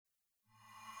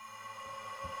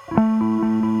So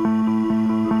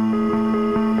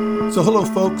hello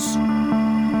folks,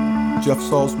 Jeff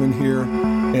Salzman here,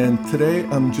 and today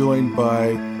I'm joined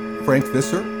by Frank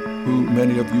Visser, who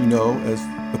many of you know as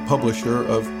the publisher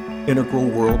of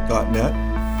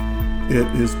integralworld.net. It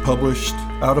is published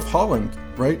out of Holland,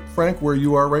 right, Frank, where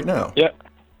you are right now? Yeah,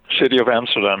 city of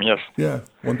Amsterdam, yes. Yeah,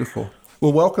 wonderful.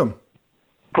 Well, welcome.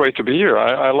 Great to be here.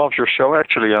 I love your show,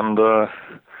 actually, and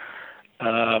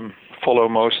follow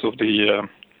most of the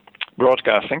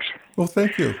broadcastings. Well,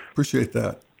 thank you. Appreciate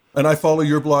that. And I follow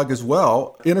your blog as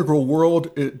well.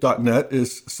 Integralworld.net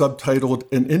is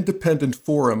subtitled An Independent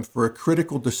Forum for a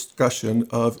Critical Discussion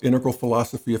of Integral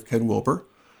Philosophy of Ken Wilber.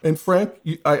 And Frank,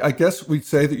 I guess we'd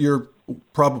say that you're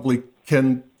probably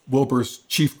Ken Wilber's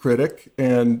chief critic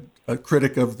and a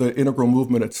critic of the integral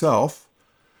movement itself.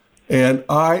 And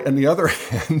I, on the other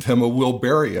hand, am a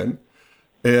Wilberian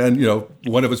and,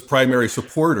 one of his primary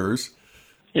supporters.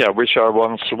 Yeah, which I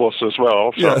once was as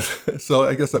well. So. Yeah, so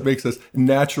I guess that makes us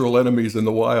natural enemies in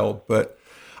the wild. But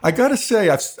I got to say,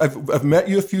 I've met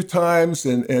you a few times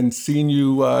and seen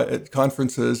you at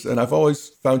conferences, and I've always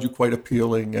found you quite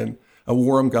appealing and a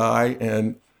warm guy,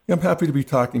 and I'm happy to be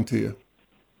talking to you.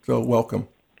 So welcome.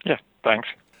 Yeah, thanks.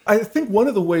 I think one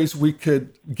of the ways we could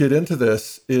get into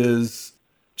this is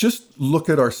just look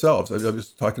at ourselves. I was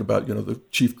talking about, the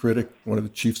chief critic, one of the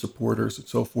chief supporters, and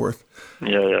so forth.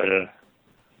 Yeah.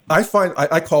 I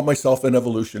call myself an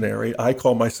evolutionary. I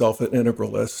call myself an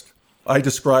integralist. I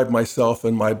describe myself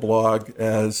in my blog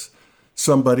as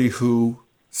somebody who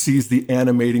sees the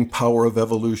animating power of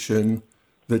evolution,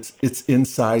 that it's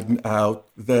inside and out,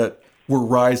 that we're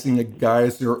rising a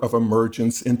geyser of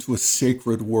emergence into a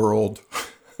sacred world.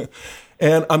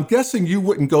 And I'm guessing you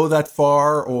wouldn't go that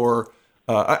far, or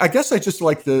I guess I'd just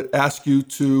like to ask you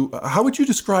how would you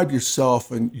describe yourself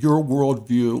and your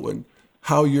worldview and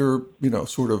how you're,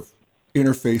 sort of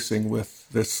interfacing with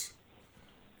this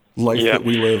life that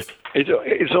we live?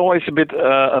 It's always a bit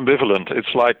ambivalent.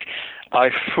 It's like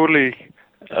I fully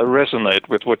resonate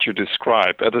with what you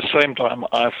describe. At the same time,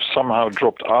 I've somehow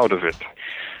dropped out of it.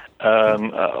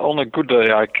 And on a good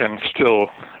day, I can still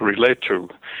relate to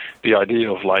the idea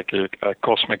of like a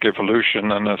cosmic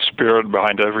evolution and a spirit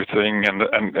behind everything, and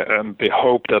the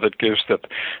hope that it gives that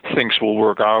things will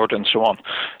work out and so on.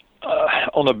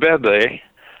 On a bad day,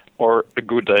 or a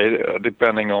good day,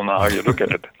 depending on how you look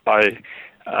at it, I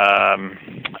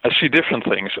see different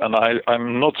things, and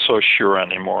I'm not so sure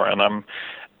anymore, and I'm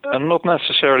not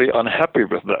necessarily unhappy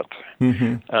with that.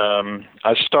 Mm-hmm.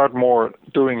 I start more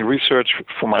doing research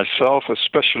for myself,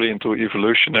 especially into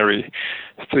evolutionary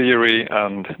theory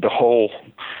and the whole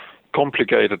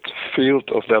complicated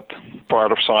field of that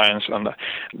part of science, and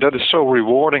that is so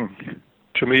rewarding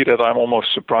to me that I'm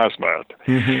almost surprised by it,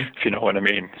 if you know what I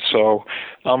mean. So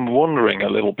I'm wandering a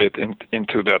little bit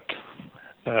into that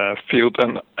field,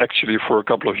 and actually for a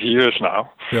couple of years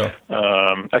now,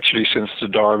 actually since the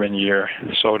Darwin year,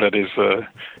 so that is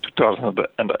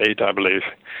 2008, I believe.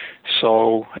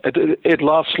 So it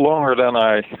lasts longer than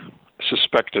I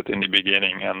suspected in the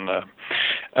beginning, and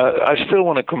I still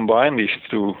want to combine these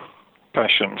two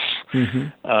passions.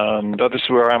 That is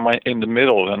where I'm in the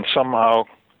middle, and somehow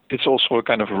it's also a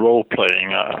kind of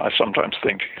role-playing, I sometimes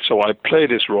think. So I play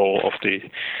this role of the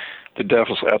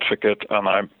devil's advocate, and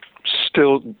I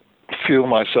still feel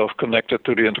myself connected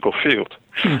to the integral field.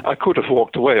 I could have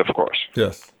walked away, of course.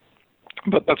 Yes.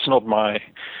 But that's not my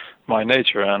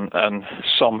nature, and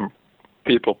some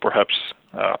people perhaps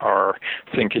are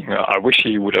thinking, I wish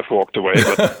he would have walked away,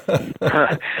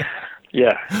 but...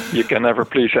 Yeah, you can never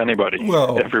please anybody.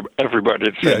 Well, everybody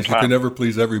at the same time. You can never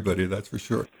please everybody, that's for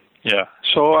sure. Yeah,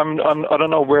 so I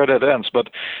don't know where that ends, but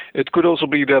it could also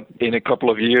be that in a couple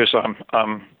of years I'm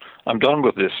done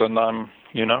with this, and I'm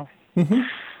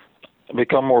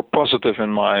become more positive in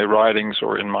my writings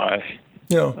or in my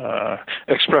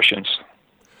expressions.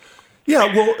 Yeah,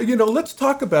 well, let's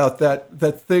talk about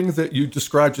that thing that you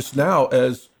described just now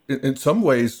as, in some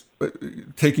ways,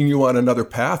 taking you on another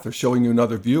path or showing you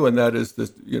another view, and that is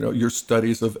this, your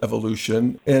studies of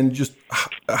evolution and just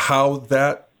how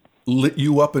that lit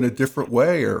you up in a different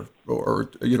way, or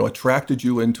attracted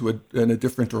you in a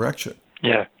different direction.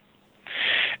 Yeah.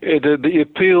 The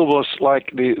appeal was like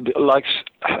the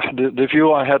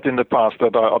view I had in the past,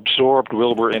 that I absorbed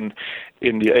Wilber in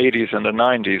the 80s and the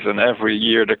 90s, and every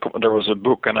year there was a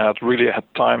book, and I really had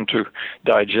time to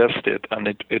digest it, and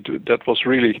that was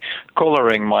really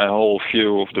coloring my whole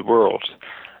view of the world.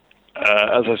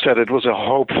 As I said, it was a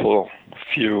hopeful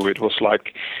view. It was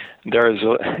like there's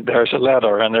a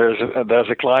ladder, and there's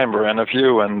a climber and a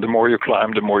view, and the more you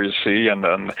climb, the more you see, and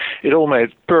it all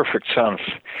made perfect sense.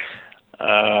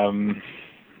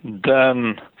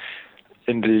 Then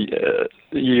in the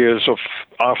years of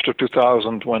after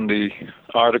 2000, when the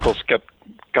articles kept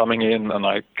coming in and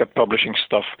I kept publishing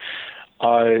stuff,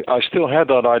 I still had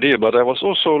that idea, but I was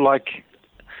also like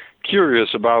curious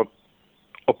about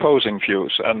opposing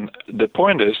views. And the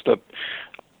point is that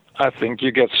I think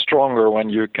you get stronger when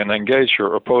you can engage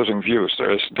your opposing views.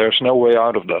 There's no way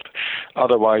out of that.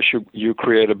 Otherwise, you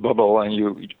create a bubble and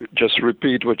you just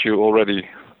repeat what you already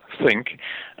think,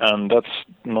 and that's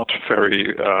not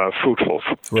very fruitful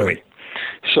to me.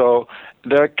 So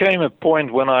there came a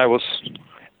point when I was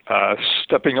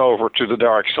stepping over to the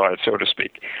dark side, so to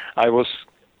speak. I was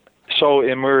so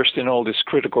immersed in all this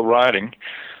critical writing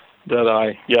that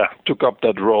I took up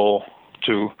that role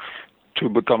to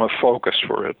become a focus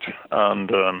for it. And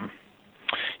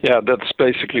that's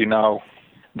basically now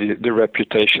the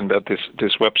reputation that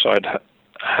this website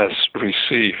has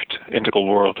received, Integral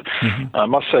World. Mm-hmm. I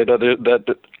must say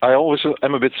that I always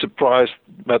am a bit surprised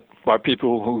by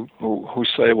people who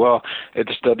say, well,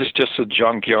 that is just a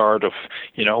junkyard of,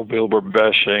 Wilbur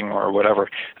bashing or whatever.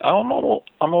 I'm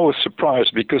always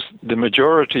surprised, because the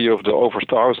majority of the over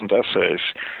 1,000 essays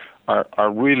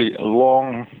are really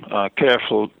long,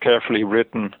 carefully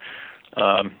written,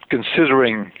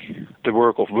 considering the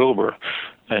work of Wilbur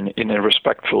and in a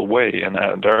respectful way. And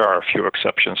there are a few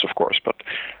exceptions, of course. But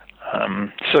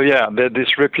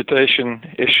this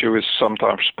reputation issue is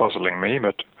sometimes puzzling me.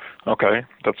 But okay,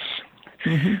 that's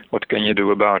what can you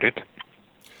do about it?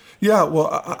 Yeah,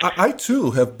 well, I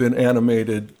too have been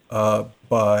animated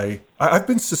by. I've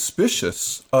been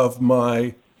suspicious of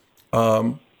my.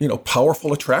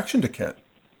 Powerful attraction to Ken.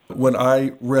 When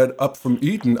I read Up from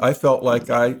Eden, I felt like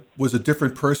I was a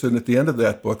different person at the end of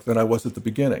that book than I was at the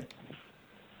beginning.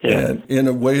 Yeah. And in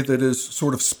a way that is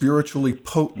sort of spiritually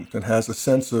potent and has a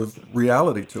sense of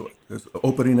reality to it. It's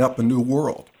opening up a new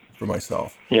world for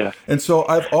myself. Yeah. And so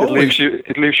I've always...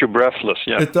 It leaves you breathless,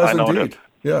 yeah. It does indeed,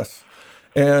 yes.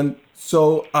 And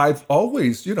so I've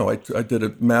always, I did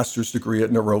a master's degree at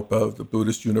Naropa, the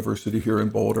Buddhist university here in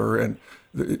Boulder, and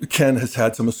Ken has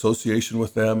had some association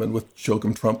with them and with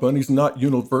Chogyam Trungpa, and he's not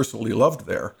universally loved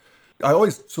there. I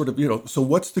always sort of, so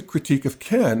what's the critique of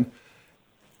Ken?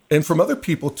 And from other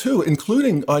people too,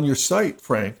 including on your site,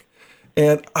 Frank.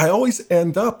 And I always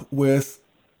end up with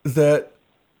that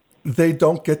they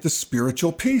don't get the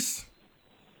spiritual piece.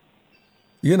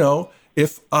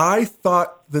 If I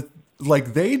thought that,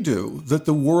 like they do, that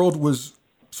the world was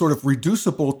sort of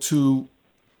reducible to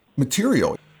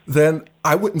material, then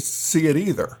I wouldn't see it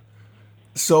either.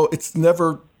 So it's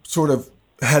never sort of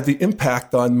had the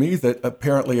impact on me that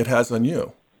apparently it has on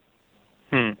you.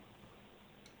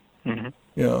 Mm-hmm.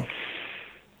 Yeah.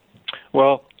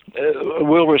 Well,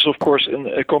 Wilbur is, of course,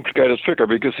 a complicated figure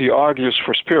because he argues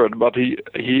for spirit, but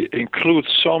he includes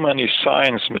so many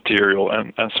science material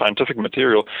and scientific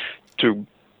material to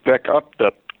back up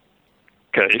that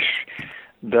case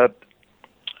that,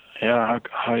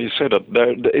 how you say that?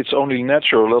 It's only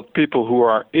natural that people who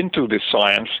are into this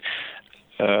science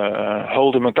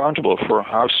hold him accountable for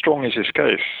how strong is his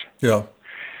case. Yeah.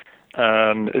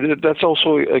 And that's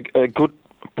also a good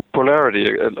polarity,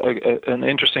 an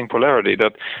interesting polarity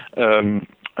that,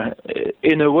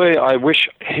 in a way, I wish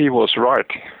he was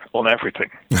right on everything.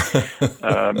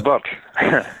 But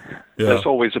there's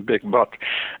always a big but.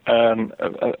 And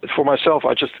for myself,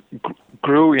 I just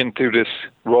grew into this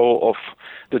role of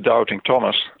the doubting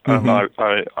Thomas, and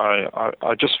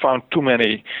I just found too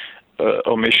many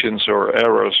omissions or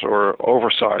errors or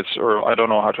oversights, or I don't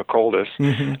know how to call this.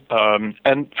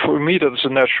 And for me, that's a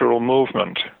natural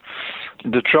movement.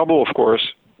 The trouble, of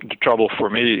course, for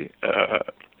me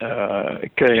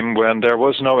came when there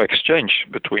was no exchange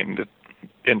between the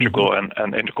integral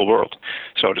and integral world,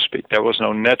 so to speak. There was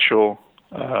no natural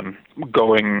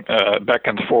going back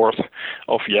and forth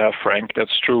of, Frank,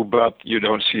 that's true, but you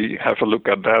don't have a look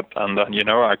at that, and then,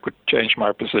 I could change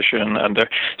my position. And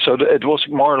so it was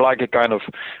more like a kind of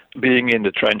being in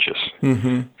the trenches,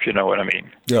 if you know what I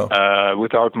mean,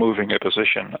 without moving a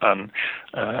position. And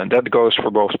that goes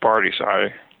for both parties,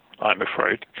 I'm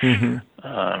afraid. And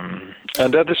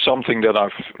that is something that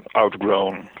I've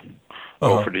outgrown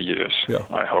over the years,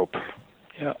 I hope.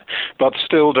 Yeah, but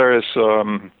still there is...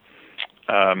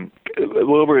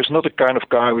 Wilbur is not the kind of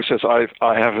guy who says, I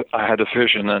had a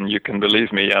vision and you can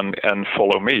believe me and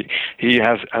follow me. He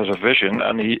has a vision,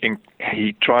 and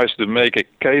he tries to make a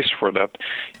case for that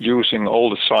using all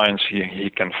the science he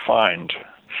can find.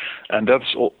 And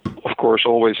that's, of course,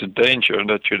 always a danger,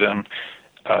 that you then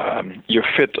you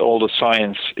fit all the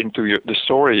science into the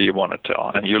story you want to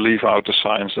tell, and you leave out the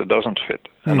science that doesn't fit,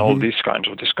 and all these kinds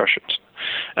of discussions.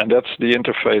 And that's the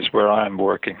interface where I'm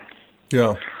working.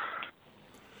 Yeah.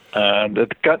 And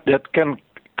that can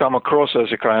come across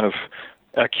as a kind of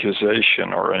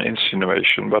accusation or an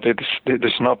insinuation, but it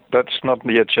is not. That's not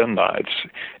the agenda.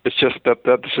 It's just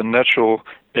that is a natural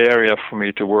area for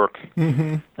me to work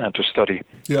and to study.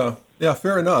 Yeah,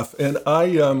 fair enough. And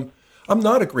I'm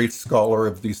not a great scholar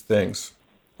of these things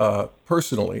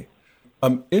personally.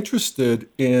 I'm interested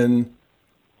in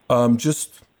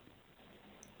just,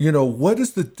 what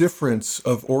is the difference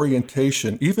of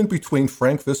orientation, even between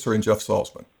Frank Visser and Jeff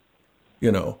Salzman?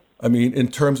 In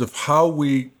terms of how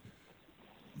we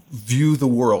view the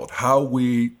world, how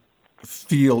we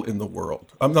feel in the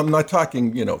world. I'm not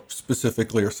talking,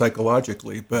 specifically or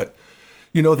psychologically, but,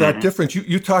 that difference.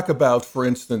 You talk about, for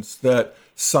instance, that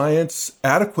science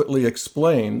adequately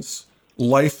explains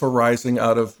life arising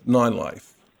out of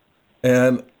non-life.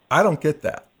 And I don't get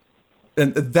that.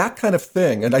 And that kind of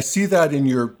thing, and I see that in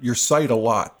your site a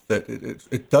lot, that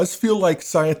it does feel like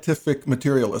scientific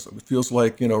materialism. It feels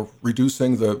like,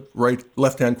 reducing the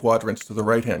left-hand quadrants to the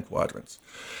right-hand quadrants.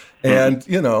 And,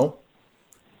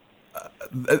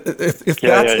 if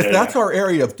that's our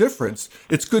area of difference,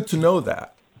 it's good to know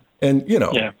that. And,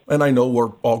 and I know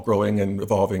we're all growing and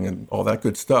evolving and all that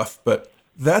good stuff, but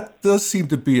that does seem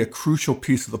to be a crucial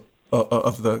piece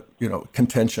of the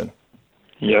contention.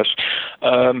 Yes,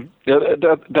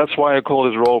 that's why I call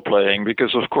it role playing,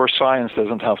 because of course science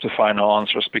doesn't have the final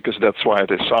answers, because that's why it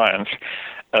is science.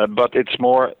 But it's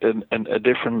more a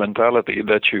different mentality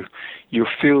that you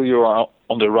feel you are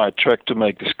on the right track to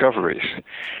make discoveries.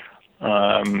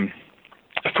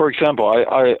 For example,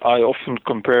 I often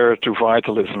compare it to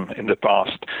vitalism in the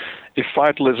past. If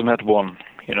vitalism had won,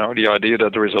 the idea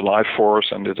that there is a life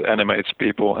force and it animates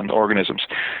people and organisms,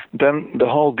 then the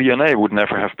whole DNA would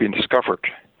never have been discovered.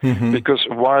 Because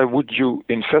why would you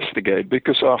investigate?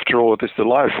 Because after all, it is the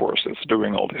life force that's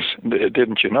doing all this.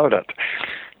 Didn't you know that?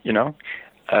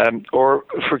 Or,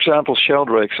 for example,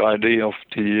 Sheldrake's idea of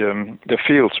the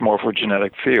fields,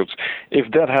 morphogenetic fields. If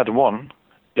that had won,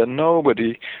 then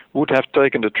nobody would have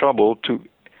taken the trouble to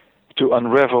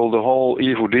unravel the whole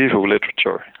Evo Devo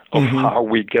literature of how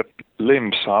we get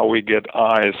limbs, how we get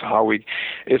eyes,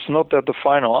 it's not that the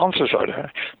final answers are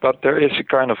there, but there is a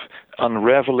kind of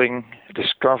unraveling,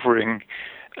 discovering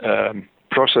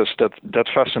process that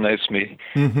fascinates me.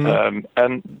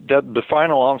 And that the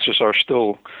final answers are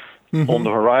still on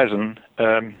the horizon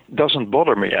doesn't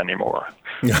bother me anymore.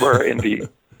 Where in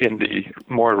the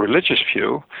more religious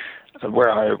view,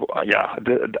 where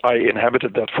I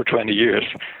inhabited that for 20 years,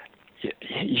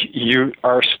 you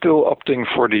are still opting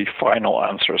for the final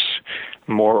answers,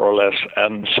 more or less.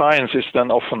 And science is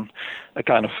then often a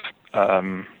kind of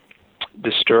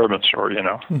disturbance, or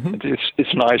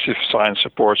it's nice if science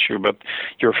supports you, but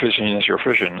your vision is your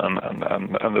vision,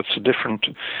 and that's a different.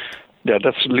 Yeah,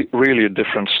 that's really a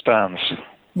different stance.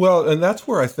 Well, and that's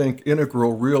where I think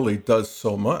Integral really does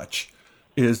so much,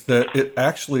 is that it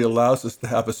actually allows us to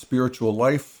have a spiritual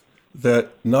life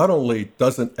that not only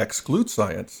doesn't exclude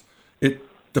science, it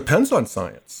depends on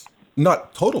science.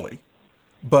 Not totally,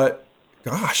 but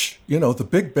gosh, the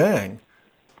Big Bang,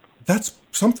 that's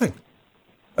something.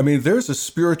 There's a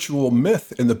spiritual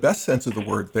myth in the best sense of the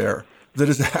word there that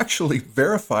is actually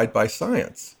verified by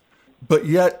science, but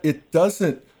yet it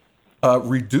doesn't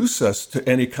reduce us to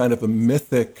any kind of a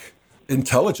mythic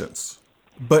intelligence,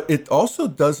 but it also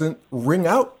doesn't wring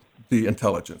out the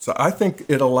intelligence. I think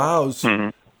it allows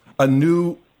a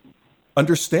new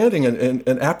understanding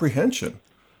and apprehension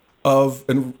of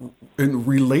and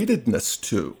relatedness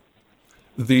to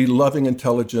the loving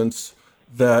intelligence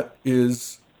that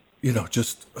is,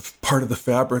 just part of the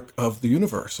fabric of the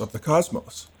universe, of the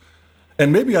cosmos.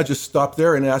 And maybe I just stop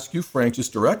there and ask you, Frank,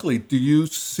 just directly, do you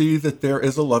see that there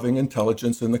is a loving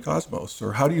intelligence in the cosmos,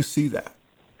 or how do you see that?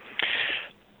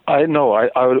 I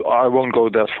won't go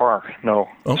that far. No.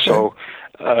 Okay. So,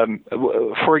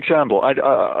 for example,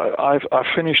 I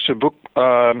finished a book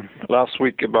last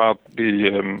week about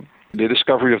the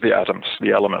discovery of the atoms,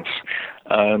 the elements,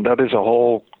 and that is a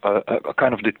whole a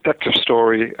kind of detective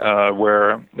story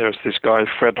where there's this guy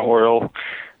Fred Hoyle,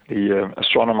 the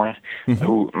astronomer,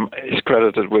 who is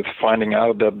credited with finding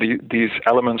out that these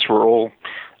elements were all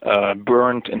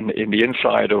burned in the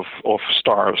inside of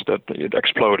stars, that it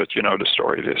exploded. The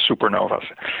story, the supernovas.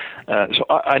 So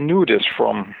I knew this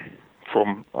from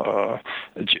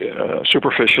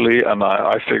superficially, and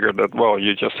I figured that, well,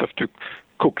 you just have to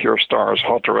cook your stars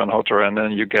hotter and hotter, and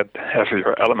then you get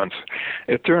heavier elements.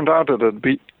 It turned out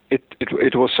that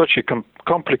it was such a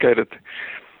complicated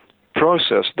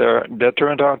process there. There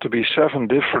turned out to be 7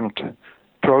 different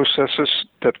processes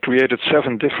that created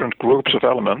 7 different groups of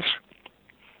elements.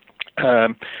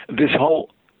 This whole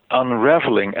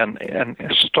unraveling and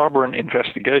stubborn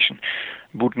investigation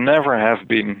would never have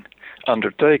been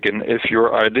undertaken if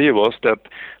your idea was that,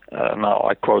 now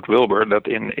I quote Wilbur, that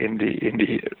in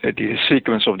the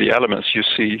sequence of the elements you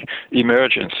see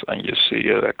emergence and you see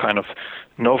a kind of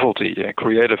novelty, a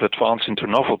creative advance into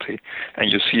novelty,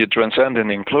 and you see it transcend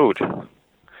and include.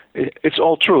 It's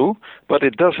all true, but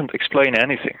it doesn't explain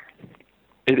anything.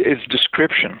 It's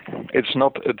description. It's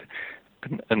not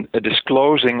a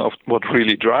disclosing of what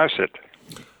really drives it.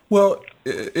 Well,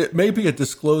 it may be a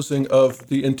disclosing of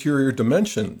the interior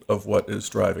dimension of what is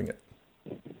driving it.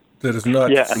 That is not.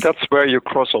 Yeah, and that's where you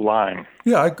cross a line.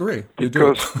 Yeah, I agree.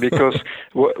 Because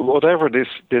whatever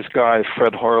this guy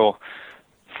Fred Hoyle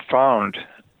found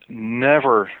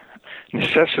never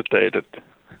necessitated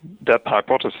that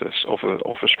hypothesis of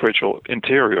a spiritual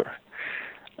interior,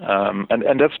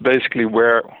 and that's basically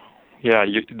where,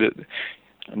 the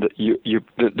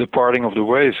parting of the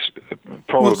ways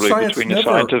probably between the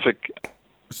scientific.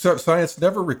 Science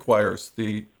never requires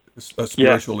a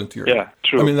spiritual interior. Yeah,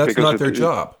 true. I mean, that's not their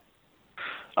job.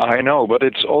 I know, but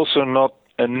it's also not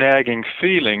a nagging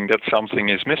feeling that something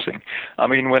is missing. I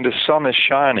mean, when the sun is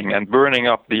shining and burning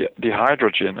up the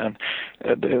hydrogen and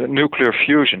the nuclear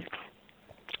fusion,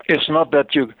 it's not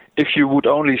that if you would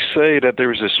only say that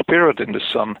there is a spirit in the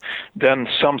sun, then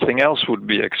something else would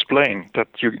be explained that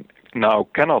you now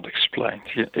cannot explain.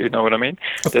 You know what I mean?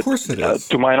 Of course it is.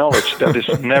 To my knowledge, that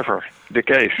is never the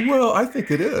case. Well, I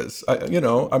think it is.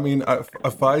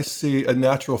 If I see a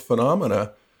natural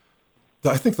phenomena,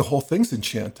 I think the whole thing's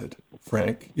enchanted,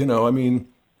 Frank.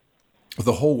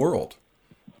 The whole world.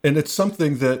 And it's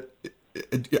something that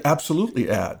it absolutely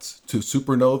adds to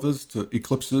supernovas, to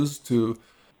eclipses, to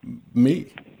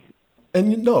me.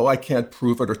 And I can't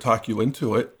prove it or talk you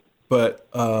into it, but,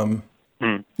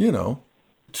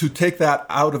 to take that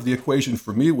out of the equation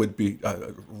for me would be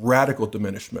a radical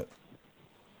diminishment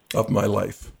of my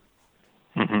life.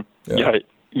 Mm-hmm.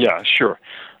 Yeah, sure.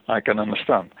 I can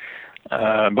understand.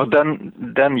 But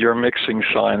then you're mixing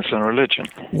science and religion.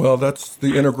 Well, that's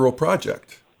the integral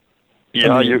project.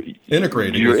 Yeah, you're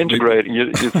integrating. You're integrating.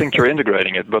 You think you're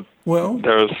integrating it, but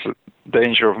there's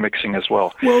danger of mixing as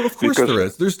well. Well, of course there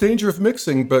is. There's danger of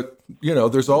mixing, but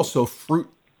there's also fruit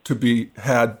to be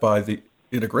had by the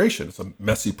integration. It's a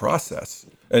messy process,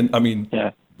 and I mean,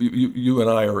 you and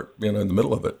I are in the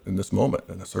middle of it in this moment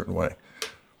in a certain way.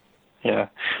 Yeah,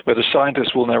 but a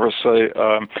scientist will never say.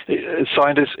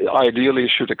 Scientists ideally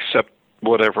should accept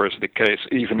whatever is the case,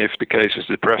 even if the case is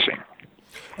depressing.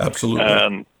 Absolutely.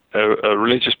 And a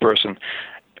religious person,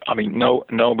 I mean,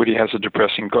 nobody has a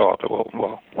depressing God.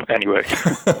 Well, anyway,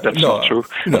 that's not true.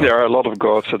 No. There are a lot of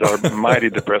gods that are mighty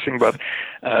depressing, but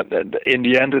in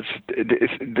the end, it's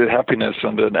the happiness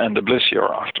and the bliss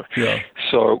you're after. Yeah.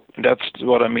 So that's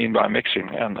what I mean by mixing,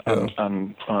 and I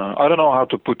don't know how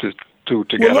to put it two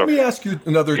together. Well, let me ask you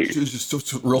another just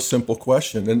a real simple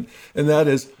question, and that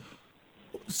is,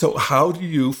 so how do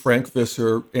you, Frank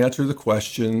Visser, answer the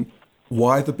question,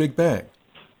 why the Big Bang?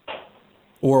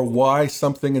 Or why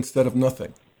something instead of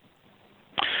nothing?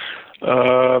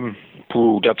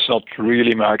 That's not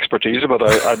really my expertise, but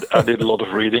I did a lot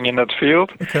of reading in that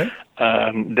field. Okay.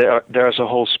 And there's a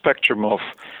whole spectrum of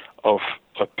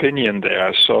opinion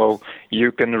there. So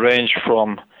you can range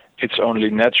from it's only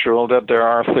natural that there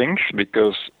are things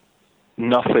because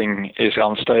nothing is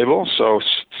unstable, so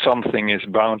something is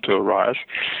bound to arise,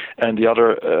 and the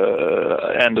other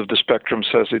end of the spectrum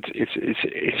says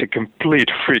it's a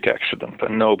complete freak accident,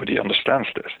 and nobody understands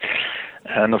this.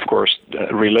 And of course,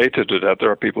 related to that, there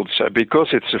are people that say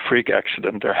because it's a freak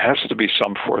accident, there has to be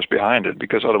some force behind it,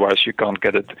 because otherwise you can't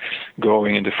get it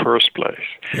going in the first place.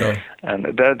 Yeah.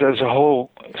 And there's a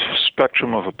whole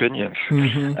spectrum of opinions,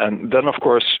 and then of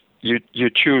course you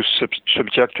choose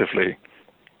subjectively.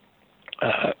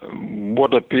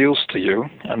 What appeals to you,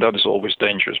 and that is always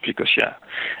dangerous because,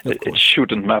 it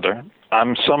shouldn't matter.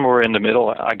 I'm somewhere in the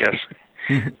middle, I guess.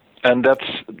 And that's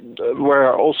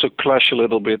where I also clash a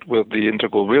little bit with the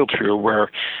integral worldview,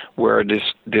 where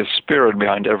this spirit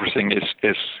behind everything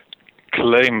is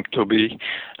claimed to be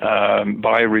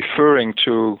by referring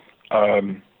to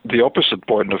the opposite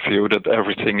point of view, that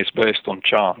everything is based on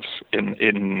chance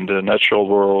in the natural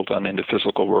world and in the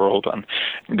physical world. And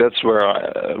that's where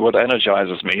what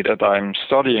energizes me, that I'm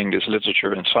studying this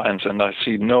literature in science and I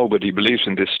see nobody believes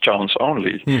in this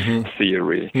chance-only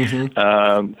theory.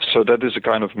 So that is a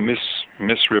kind of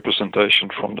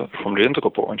misrepresentation from the integral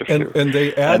point of view. And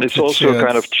they add and it's also a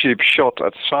kind of cheap shot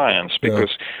at science,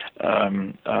 because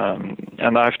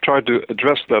and I've tried to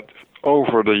address that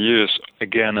over the years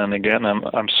again and again.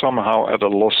 I'm somehow at a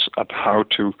loss at how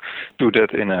to do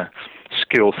that in a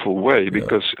skillful way,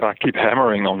 because I keep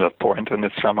hammering on that point and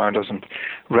it somehow doesn't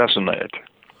resonate.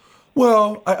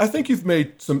 Well, I think you've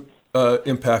made some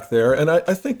impact there, and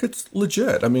I think it's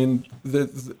legit. I mean,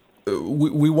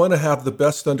 we want to have the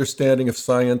best understanding of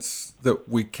science that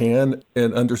we can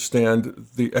and understand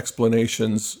the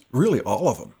explanations, really all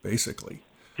of them, basically.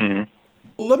 Mm-hmm.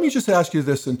 Let me just ask you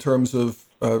this in terms of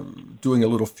doing a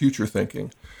little future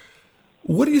thinking.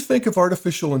 What do you think of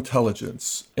artificial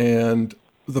intelligence and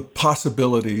the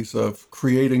possibilities of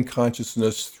creating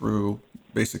consciousness through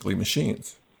basically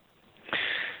machines?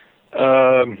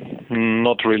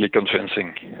 Not really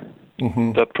convincing.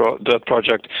 Mm-hmm. That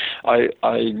project,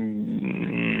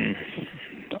 I'm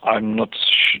not.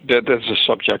 That's a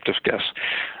subjective guess.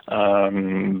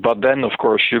 But then, of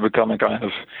course, you become a kind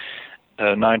of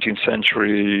 19th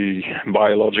century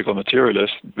biological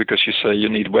materialist, because you say you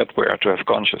need wetware to have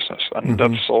consciousness, and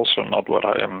that's also not what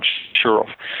I am sure of.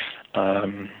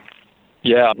 I'm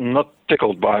not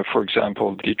tickled by, for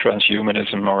example, the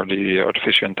transhumanism or the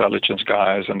artificial intelligence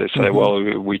guys, and they say, well,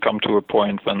 we come to a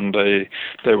point when they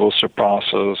will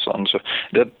surpass us, and so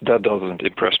that doesn't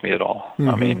impress me at all.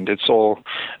 I mean, it's all,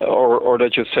 or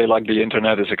that you say like the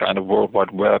internet is a kind of world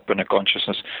wide web and a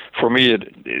consciousness. For me,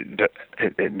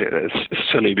 it's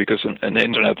silly, because an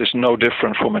internet is no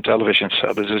different from a television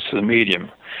set. It's just a medium,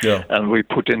 and we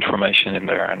put information in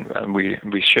there, and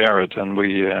we share it, and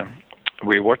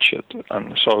we watch it.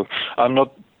 And so I'm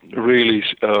not really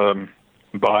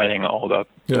buying all that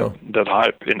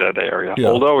hype in that area,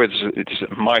 although it's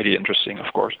mighty interesting,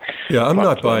 of course. Yeah, I'm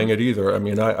not buying it either. I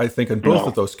mean, I think in both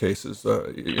of those cases,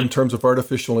 in terms of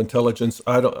artificial intelligence,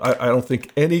 I don't think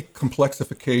any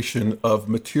complexification of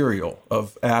material,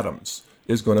 of atoms,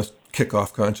 is going to kick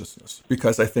off consciousness,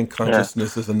 because I think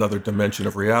consciousness is another dimension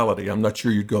of reality. I'm not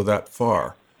sure you'd go that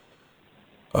far.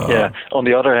 On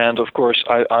the other hand, of course,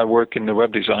 I work in the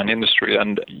web design industry,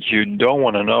 and you don't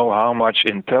want to know how much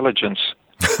intelligence,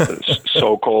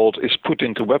 so-called, is put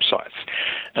into websites.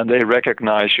 And they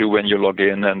recognize you when you log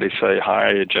in, and they say,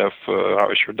 hi, Jeff, how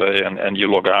is your day? And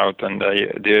you log out, and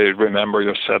they remember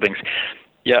your settings.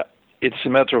 Yeah, it's a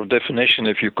matter of definition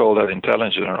if you call that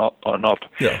intelligent or not.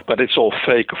 Yeah. But it's all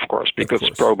fake, of course, because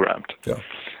it's programmed. Yeah.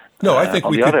 No, I think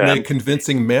we could make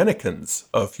convincing mannequins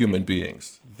of human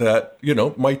beings that,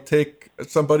 might take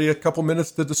somebody a couple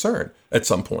minutes to discern at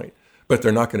some point, but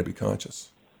they're not going to be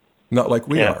conscious. Not like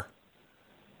we are.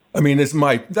 I mean, that's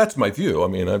my view. I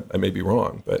mean, I may be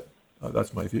wrong, but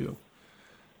that's my view.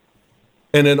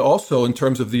 And then also in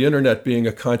terms of the internet being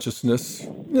a consciousness,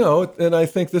 and I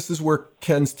think this is where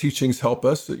Ken's teachings help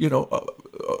us,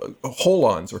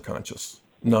 holons are conscious,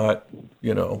 not,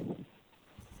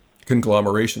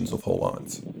 conglomerations of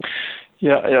holons.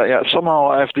 Yeah.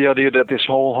 Somehow I have the idea that this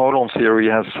whole holon theory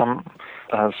has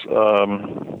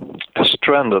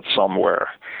stranded somewhere,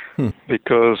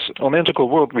 because on Integral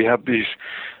World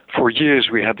for years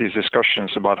we had these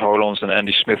discussions about holons, and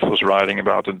Andy Smith was writing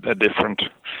about a different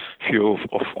view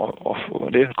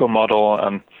of the Integral model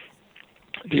and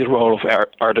the role of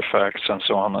artifacts and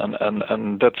so on,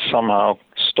 and that somehow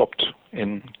stopped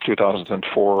in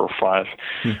 2004 or 5.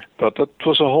 But that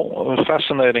was a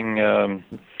fascinating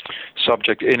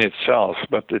subject in itself,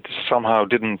 but it somehow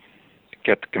didn't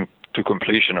get to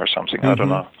completion or something. I don't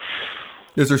know.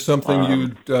 Is there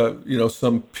something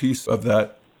some piece of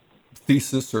that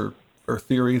thesis or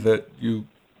theory that you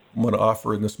want to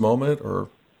offer in this moment, or?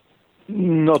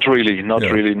 Not really, no.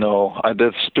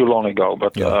 That's too long ago,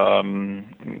 but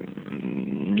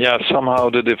somehow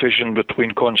the division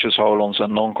between conscious holons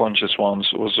and non-conscious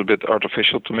ones was a bit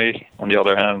artificial to me. On the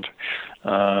other hand,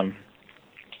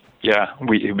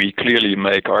 we clearly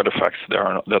make artifacts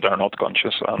that are not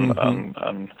conscious, and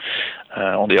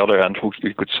on the other hand,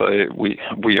 we could say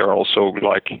we are also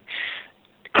like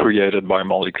created by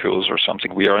molecules or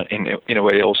something. We are in a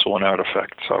way also an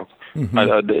artifact. So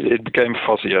it became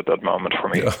fuzzy at that moment for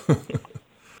me. Yeah.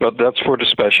 But that's for the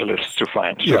specialists to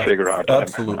figure out.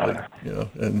 Absolutely.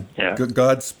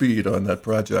 Godspeed on that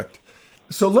project.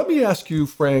 So let me ask you,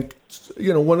 Frank,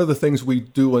 one of the things we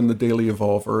do in the Daily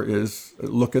Evolver is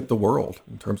look at the world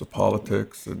in terms of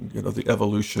politics and, the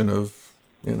evolution of,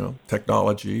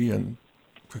 technology and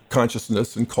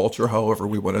consciousness and culture, however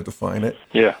we want to define it.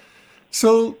 Yeah.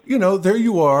 So, there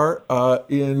you are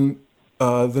in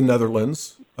the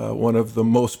Netherlands, one of the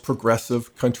most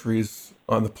progressive countries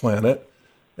on the planet,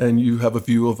 and you have a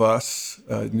view of us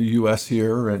in the U.S.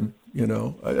 here, and,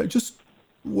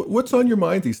 what's on your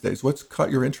mind these days? What's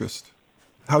caught your interest?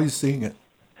 How are you seeing it?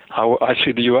 How I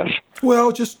see the U.S.?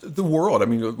 Well, just the world. I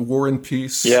mean, war and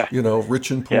peace,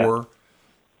 rich and poor.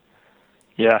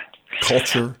 Yeah.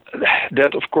 Culture.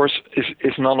 that, of course,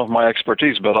 is none of my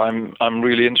expertise, but I'm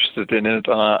really interested in it,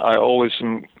 and I always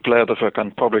am glad if I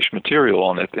can publish material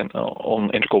on it on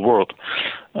Integral World.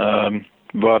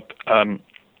 But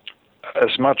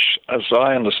as much as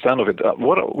I understand of it,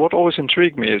 what always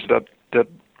intrigued me is that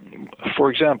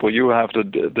for example, you have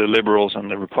the liberals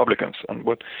and the Republicans, and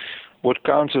what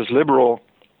counts as liberal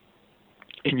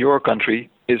in your country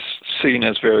is seen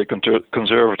as very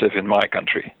conservative in my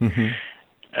country. Mm-hmm.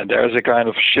 And there's a kind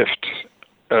of shift,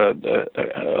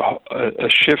 a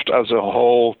shift as a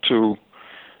whole to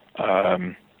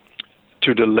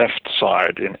the left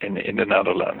side in the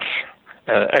Netherlands.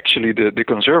 Actually, the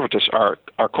conservatives are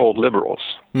called liberals,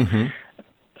 mm-hmm.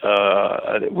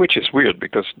 Which is weird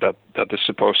because that is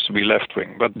supposed to be left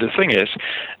wing. But the thing is,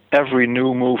 every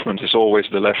new movement is always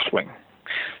the left wing.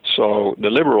 So the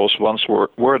liberals once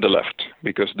were the left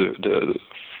because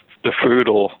the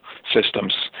feudal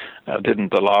systems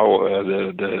didn't allow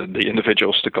the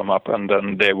individuals to come up, and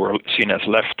then they were seen as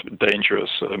left,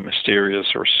 dangerous,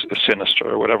 mysterious, or sinister,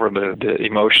 or whatever the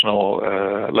emotional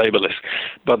label is.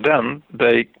 But then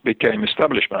they became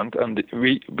establishment, and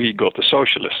we got the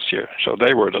socialists here, so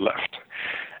they were the left.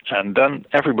 And then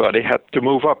everybody had to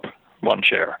move up one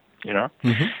chair, you know.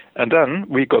 Mm-hmm. And then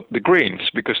we got the Greens,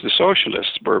 because the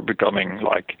socialists were becoming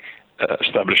like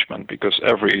establishment, because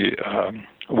every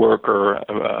worker,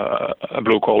 a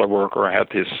blue-collar worker,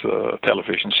 had his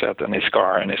television set and his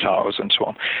car and his house and so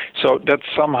on. So that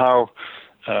somehow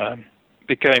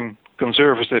became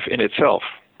conservative in itself.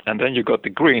 And then you got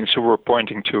the Greens, who were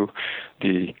pointing to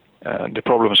the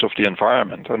problems of the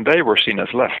environment, and they were seen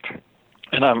as left.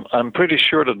 And I'm pretty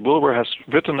sure that Wilbur has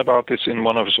written about this in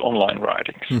one of his online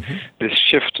writings. Mm-hmm. This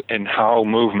shift in how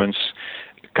movements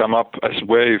come up as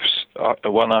waves,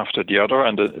 one after the other,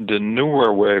 and the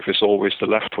newer wave is always the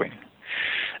left wing.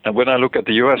 And when I look at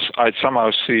the U.S., I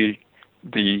somehow see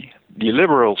the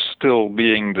liberals still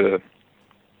being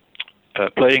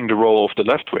playing the role of the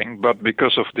left wing, but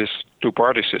because of this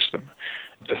two-party system,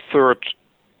 a third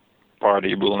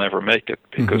party will never make it,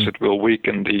 because mm-hmm. it will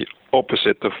weaken the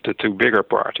opposite of the two bigger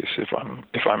parties, if I'm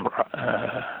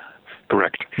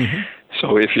correct. Mm-hmm.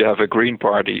 So if you have a Green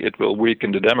Party, it will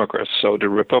weaken the Democrats, so the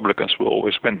Republicans will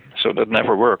always win. So that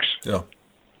never works. Yeah.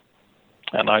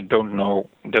 And I don't know.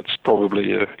 That's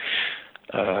probably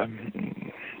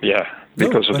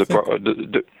because of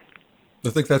the. I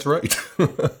think that's right.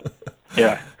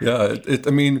 Yeah. Yeah.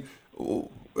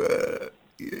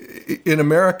 In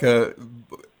America,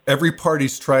 every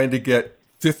party's trying to get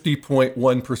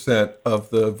 50.1% of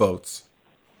the votes,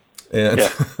 and.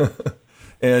 Yeah.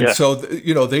 And yeah. So,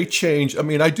 they change. I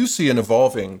mean, I do see an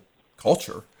evolving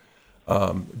culture.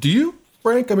 Do you,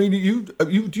 Frank? I mean,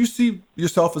 do you see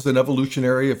yourself as an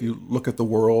evolutionary if you look at the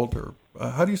world, or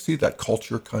how do you see that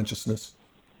culture consciousness?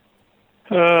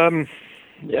 The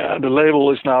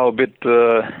label is now a bit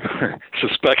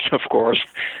suspect, of course.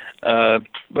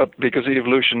 But because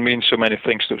evolution means so many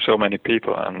things to so many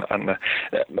people, and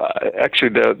actually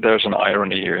there's an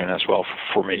irony here as well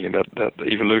for me that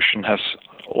evolution has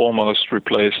almost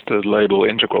replaced the label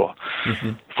integral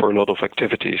mm-hmm. for a lot of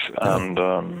activities, and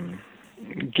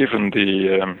given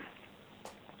the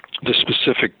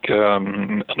specific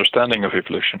understanding of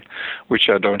evolution, which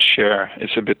I don't share,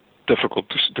 it's a bit difficult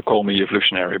to call me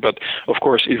evolutionary. But of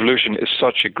course, evolution is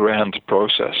such a grand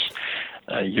process.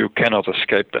 You cannot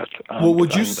escape that. Well,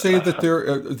 would you say that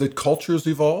that cultures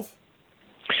evolve,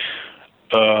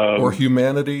 or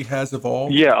humanity has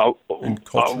evolved? Yeah, in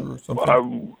culture or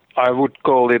something. I would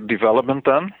call it development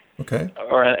then. Okay.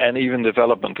 And even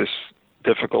development is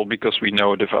difficult because we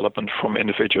know development from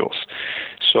individuals.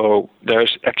 So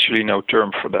there's actually no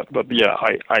term for that. But yeah,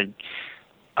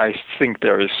 I think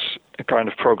there is a kind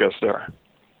of progress there.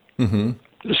 Mm-hmm.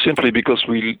 Simply because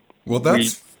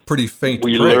that's pretty faint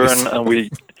we praise. Learn and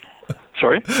we.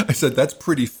 Sorry? I said that's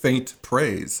pretty faint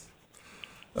praise.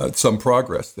 Some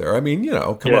progress there. I mean,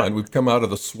 come on, we've come out of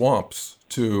the swamps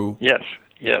to. Yes.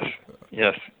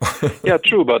 Yeah,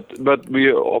 true. But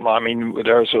we. I mean,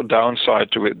 there's a downside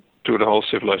to it, to the whole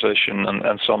civilization,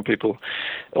 and some people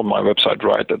on my website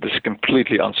write that it's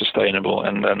completely unsustainable,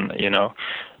 and then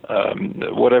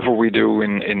whatever we do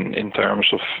in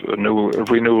terms of new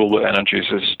renewable energies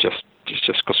is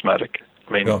just cosmetic.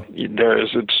 I mean, there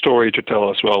is a story to tell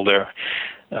as well there,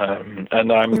 and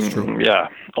I'm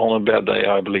on a bad day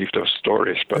I believe those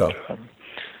stories, but.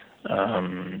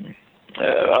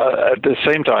 At the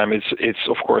same time, it's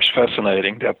of course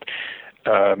fascinating that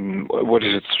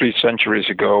 3 centuries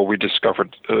ago we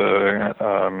discovered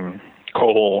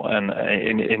coal, and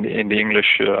in the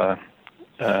English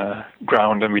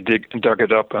ground, and we dug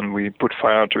it up, and we put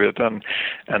fire to it,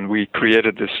 and we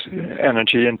created this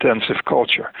energy-intensive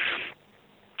culture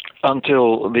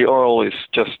until the oil is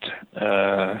just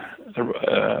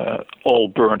all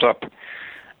burnt up.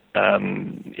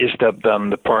 And is that then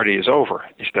the party is over?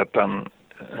 Is that then?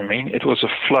 I mean, it was a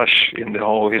flash in the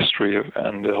whole history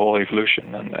and the whole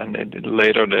evolution, and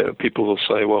later the people will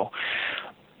say, well,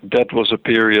 that was a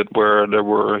period where there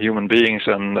were human beings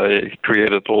and they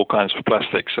created all kinds of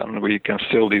plastics, and we can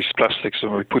steal these plastics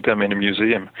and we put them in a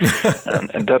museum.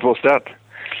 and that was that.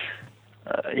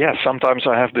 Sometimes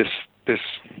I have this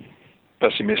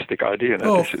pessimistic idea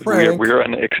that we're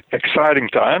in exciting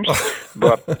times,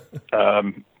 but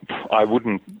I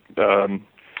wouldn't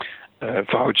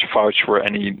vouch for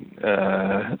any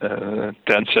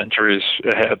 10 centuries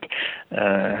ahead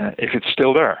if it's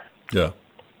still there. Yeah.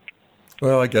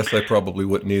 Well, I guess I probably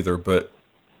wouldn't either, but,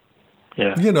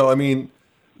 yeah. I mean,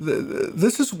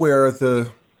 this is where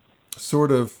the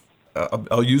sort of,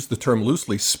 I'll use the term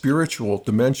loosely, spiritual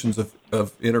dimensions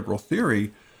of integral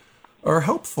theory are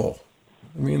helpful.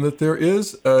 I mean, that there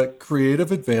is a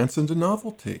creative advance into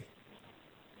novelty,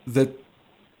 that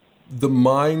the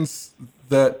minds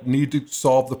that need to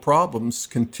solve the problems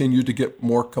continue to get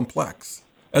more complex,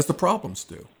 as the problems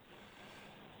do.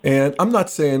 And I'm not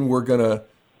saying we're going to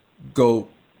go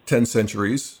 10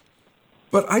 centuries,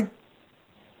 but I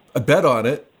bet on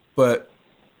it, but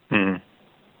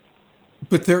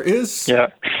there is,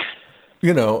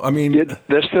 I mean,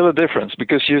 there's still a difference,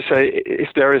 because you say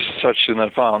if there is such an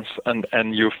advance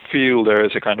and you feel there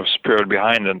is a kind of spirit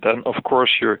behind it, then of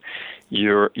course you're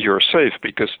safe,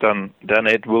 because then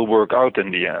it will work out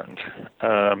in the end.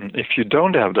 If you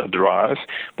don't have that drive,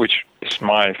 which is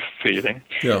my feeling,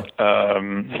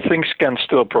 things can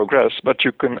still progress, but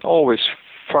you can always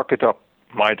fuck it up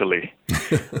mightily,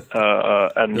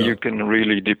 and you can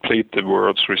really deplete the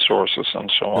world's resources and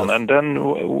so on. And then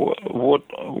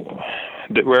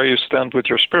where you stand with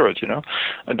your spirit,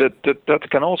 and that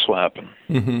can also happen.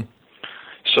 Mm-hmm.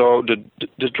 So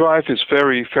the drive is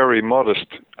very, very modest,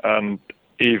 and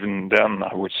even then,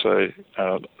 I would say,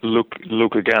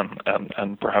 look again,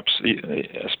 and perhaps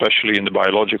especially in the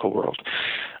biological world,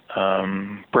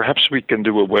 perhaps we can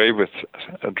do away with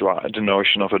the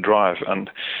notion of a drive, and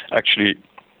actually,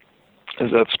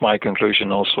 that's my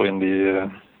conclusion also in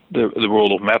the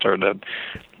world of matter,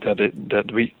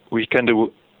 that we can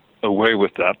do away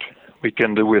with that, we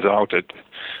can do without it,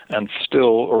 and still,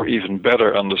 or even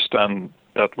better, understand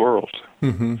that world.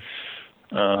 Mm-hmm.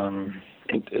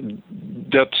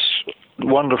 That's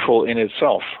wonderful in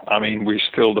itself. I mean, we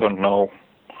still don't know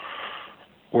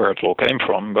where it all came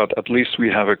from, but at least we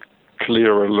have a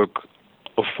clearer look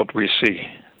of what we see.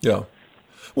 Yeah.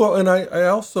 Well, and I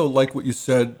also like what you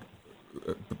said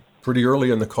pretty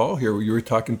early in the call here, where you were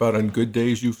talking about on good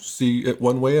days you see it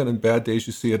one way, and on bad days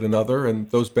you see it another,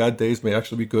 and those bad days may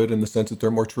actually be good in the sense that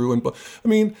they're more true. And I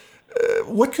mean,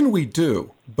 what can we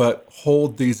do but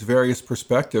hold these various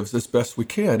perspectives as best we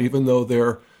can, even though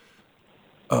they're,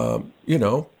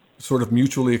 sort of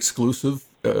mutually exclusive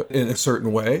in a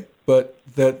certain way, but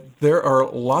that there are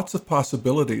lots of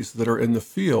possibilities that are in the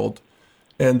field,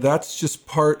 and that's just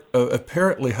part of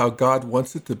apparently how God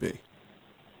wants it to be.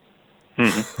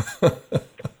 Mm-hmm.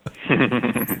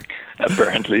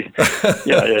 Apparently,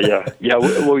 yeah.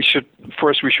 We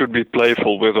should be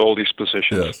playful with all these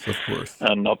positions, yes, of course,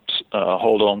 and not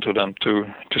hold on to them too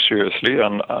seriously.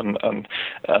 And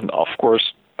of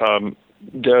course,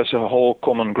 there's a whole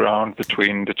common ground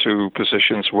between the two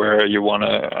positions where you want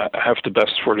to have the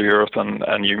best for the earth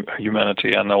and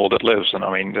humanity and all that lives. And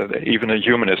I mean, even a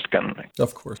humanist can,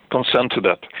 of course, consent to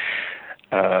that.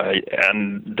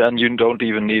 And then you don't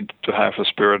even need to have a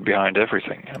spirit behind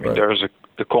everything. I mean, right. There's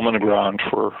a common ground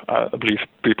for, I believe,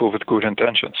 people with good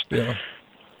intentions. Yeah.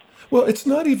 Well, it's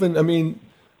not even, I mean,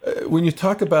 when you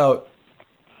talk about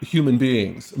human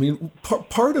beings, I mean,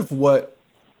 part of what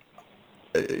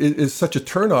is such a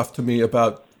turnoff to me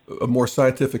about a more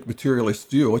scientific materialist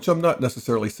view, which I'm not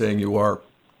necessarily saying you are,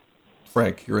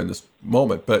 Frank, here in this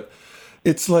moment, but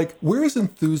it's like, where's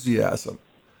enthusiasm?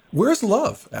 Where's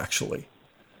love, actually?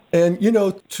 And,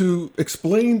 to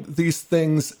explain these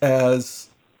things as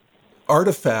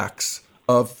artifacts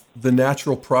of the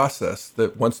natural process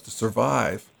that wants to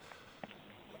survive,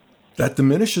 that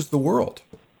diminishes the world.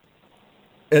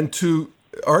 And to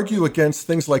argue against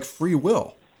things like free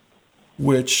will,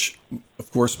 which,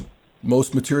 of course,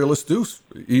 most materialists do.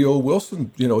 E.O.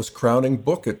 Wilson, his crowning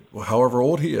book, at however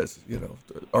old he is,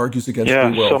 argues against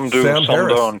free will. Some do, Sam some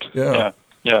Harris, don't. Yeah.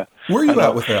 Where are you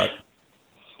at with that?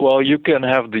 Well, you can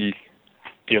have the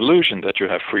the illusion that you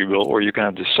have free will, or you can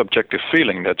have the subjective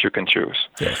feeling that you can choose.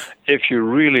 Yes. If you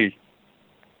really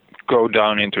go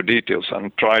down into details and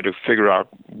try to figure out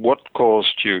what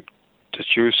caused you to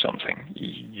choose something,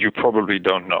 you probably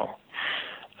don't know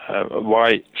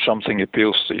why something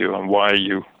appeals to you and why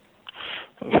you.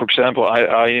 For example,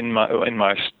 I in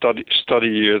my study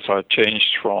years, I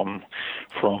changed from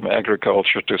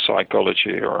agriculture to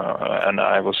psychology, and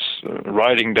I was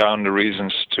writing down the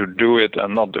reasons to do it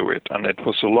and not do it, and it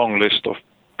was a long list of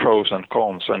pros and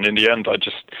cons. And in the end, I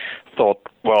just thought,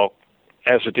 well,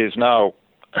 as it is now,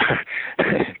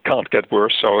 can't get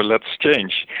worse, so let's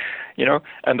change,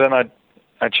 And then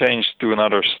I changed to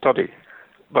another study,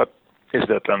 but. Is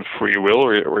that then free will,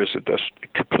 or is it a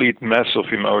complete mess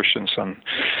of emotions and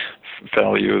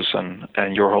values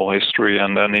and your whole history?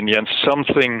 And then in the end,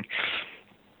 something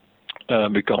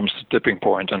becomes the tipping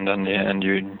point, and then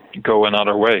you go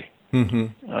another way. Mm-hmm.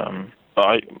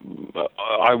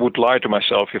 I would lie to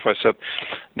myself if I said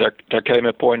there came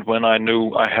a point when I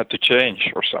knew I had to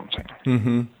change or something.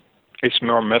 Mm-hmm. It's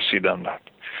more messy than that.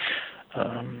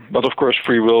 But of course,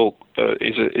 free will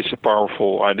is a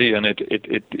powerful idea, and it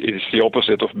is the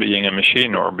opposite of being a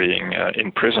machine or being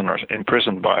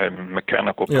imprisoned by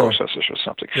mechanical processes or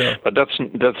something. Yeah. But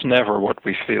that's never what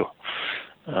we feel.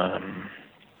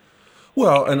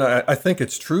 Well, and I think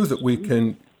it's true that we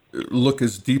can look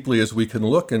as deeply as we can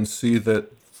look and see that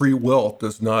free will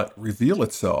does not reveal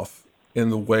itself in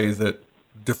the way that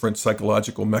different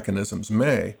psychological mechanisms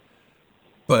may,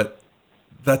 but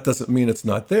that doesn't mean it's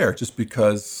not there just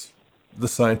because the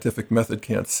scientific method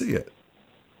can't see it.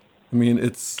 I mean,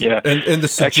 it's and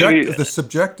the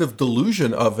subjective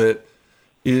delusion of it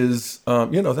is,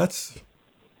 that's,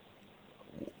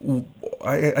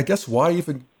 I guess, why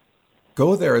even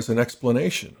go there as an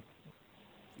explanation?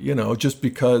 Just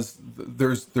because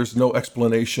there's no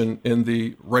explanation in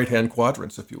the right-hand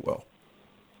quadrants, if you will.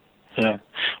 Yeah.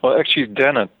 Well, actually,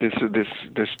 Dennett,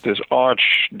 this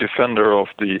arch defender of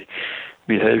the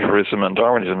behaviorism and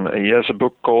Darwinism, he has a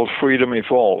book called Freedom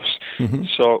Evolves. Mm-hmm.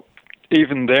 So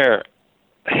even there,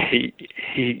 he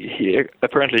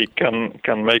apparently can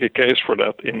make a case for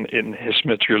that in his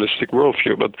materialistic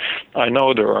worldview. But I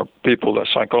know there are people,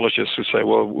 psychologists, who say,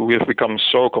 well, we've become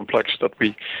so complex that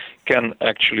we can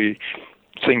actually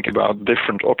think about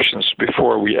different options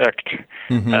before we act.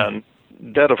 Mm-hmm. And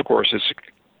that, of course, is a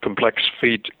complex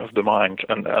feat of the mind,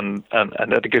 and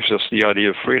that gives us the idea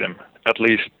of freedom, at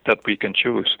least that we can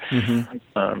choose.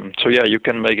 Mm-hmm. So you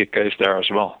can make a case there as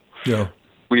well. Yeah.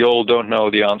 We all don't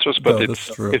know the answers, but No,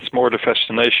 it's more the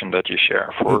fascination that you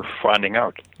share for finding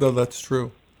out. No, that's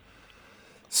true.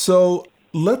 So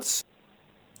let's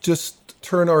just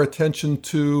turn our attention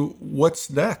to what's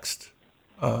next,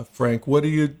 Frank. What are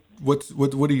you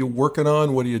working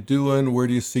on? What are you doing? Where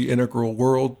do you see Integral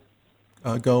World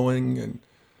going? And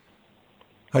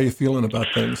how are you feeling about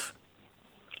things?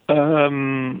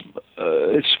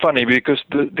 It's funny because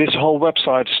this whole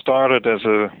website started as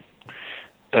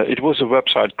it was a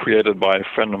website created by a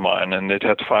friend of mine, and it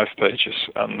had 5 pages,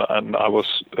 and I was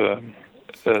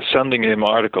sending him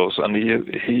articles, and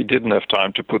he didn't have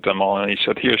time to put them on, and he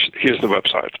said, here's the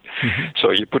website. Mm-hmm.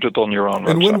 So you put it on your own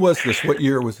website. And when was this? What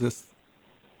year was this?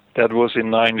 That was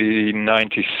in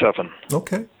 1997.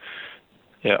 Okay.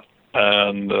 Yeah.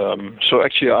 And so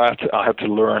actually I had to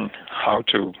learn how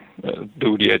to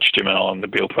do the HTML and the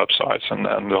build websites and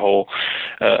the whole,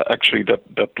 actually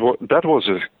that was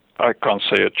I can't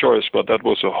say a choice, but that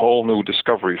was a whole new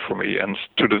discovery for me. And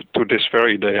to this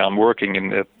very day, I'm working in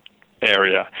that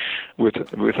area with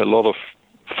a lot of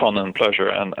fun and pleasure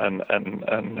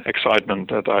and excitement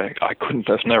that I couldn't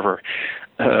have never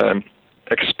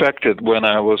expected when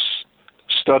I was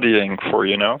studying for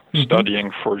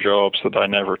jobs that I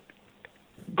never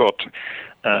got,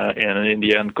 and in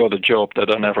the end got a job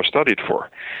that I never studied for.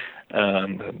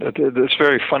 And it's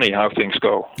very funny how things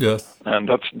go. Yes. And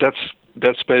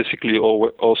that's basically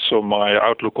also my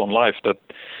outlook on life, that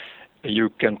you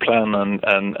can plan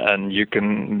and you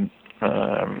can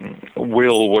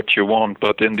will what you want,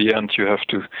 but in the end you have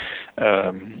to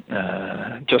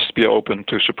just be open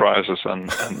to surprises and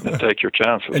take your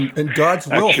chances. And God's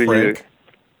will, actually, Frank.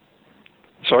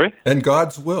 Sorry? And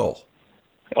God's will.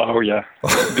 Oh yeah,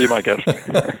 be my guest.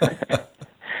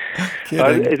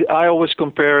 I always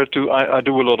compare it to I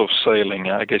do a lot of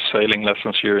sailing. I give sailing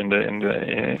lessons here in the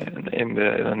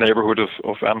neighborhood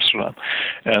of Amsterdam,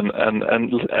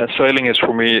 and sailing is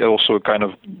for me also kind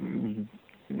of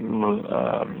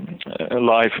a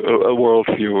life, a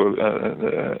worldview,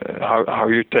 how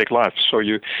you take life. So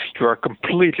you are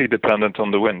completely dependent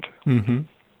on the wind, mm-hmm.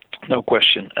 no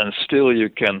question, and still you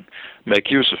can make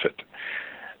use of it.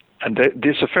 and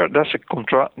there's a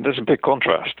big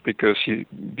contrast because you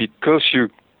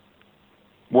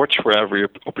watch for every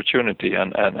opportunity,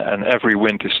 and every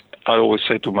wind is. I always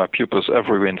say to my pupils,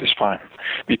 every wind is fine,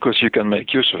 because you can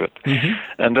make use of it,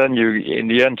 and then in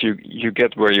the end you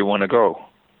get where you want to go,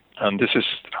 and this is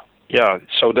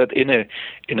so that in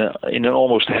an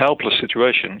almost helpless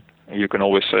situation, you can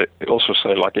also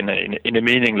say like in a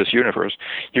meaningless universe,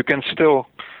 you can still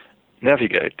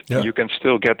navigate. Yeah. You can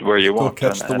still get where you want.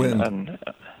 Catch the wind. And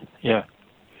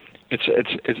it's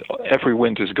every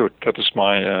wind is good. That is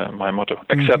my motto.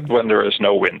 Except when there is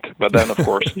no wind. But then of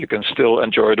course you can still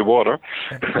enjoy the water.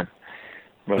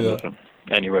 But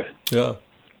anyway. Yeah.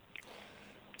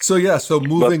 So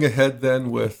moving ahead then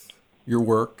with your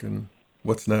work and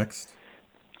what's next?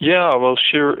 Yeah, well,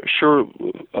 sure.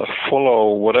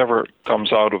 Follow whatever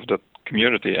comes out of that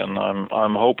community, and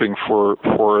I'm hoping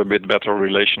for a bit better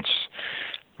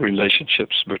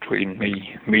relationships between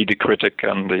me the critic,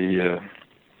 and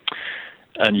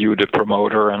you the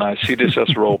promoter. And I see this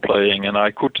as role playing, and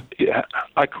I could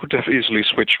have easily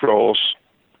switched roles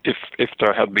if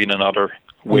there had been another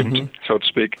wind, so to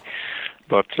speak,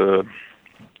 but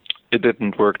it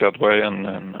didn't work that way,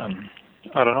 and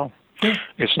I don't know. Yeah.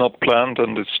 It's not planned,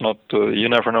 and it's not. You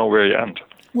never know where you end.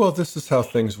 Well, this is how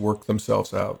things work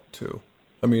themselves out too.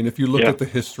 I mean, if you look at the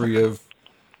history of,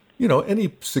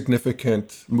 any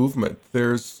significant movement,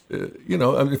 there's,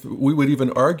 if we would even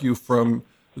argue from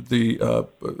the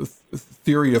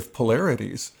theory of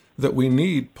polarities that we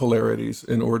need polarities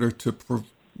in order to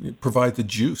provide the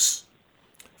juice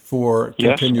for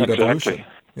continued evolution.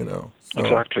 So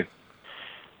exactly.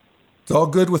 It's all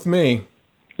good with me.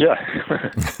 Yeah.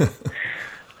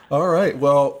 All right.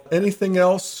 Well, anything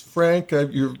else, Frank?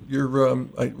 You're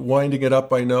winding it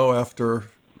up, I know, after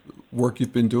work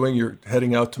you've been doing. You're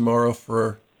heading out tomorrow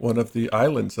for one of the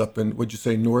islands up in, would you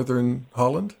say, northern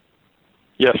Holland?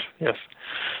 Yes.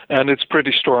 And it's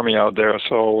pretty stormy out there,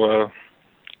 so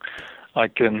I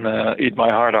can eat my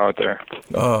heart out there.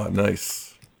 Ah,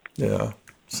 nice. Yeah.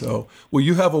 So, well,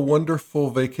 you have a wonderful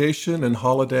vacation and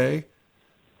holiday,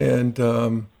 and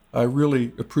I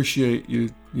really appreciate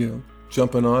you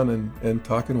jumping on and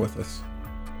talking with us.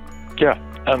 Yeah,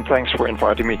 and thanks for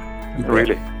inviting me.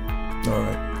 Really. All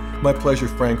right. My pleasure,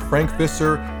 Frank. Frank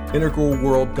Visser,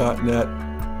 integralworld.net.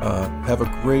 Have a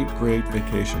great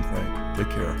vacation, Frank. Take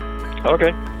care.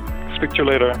 Okay. Speak to you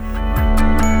later.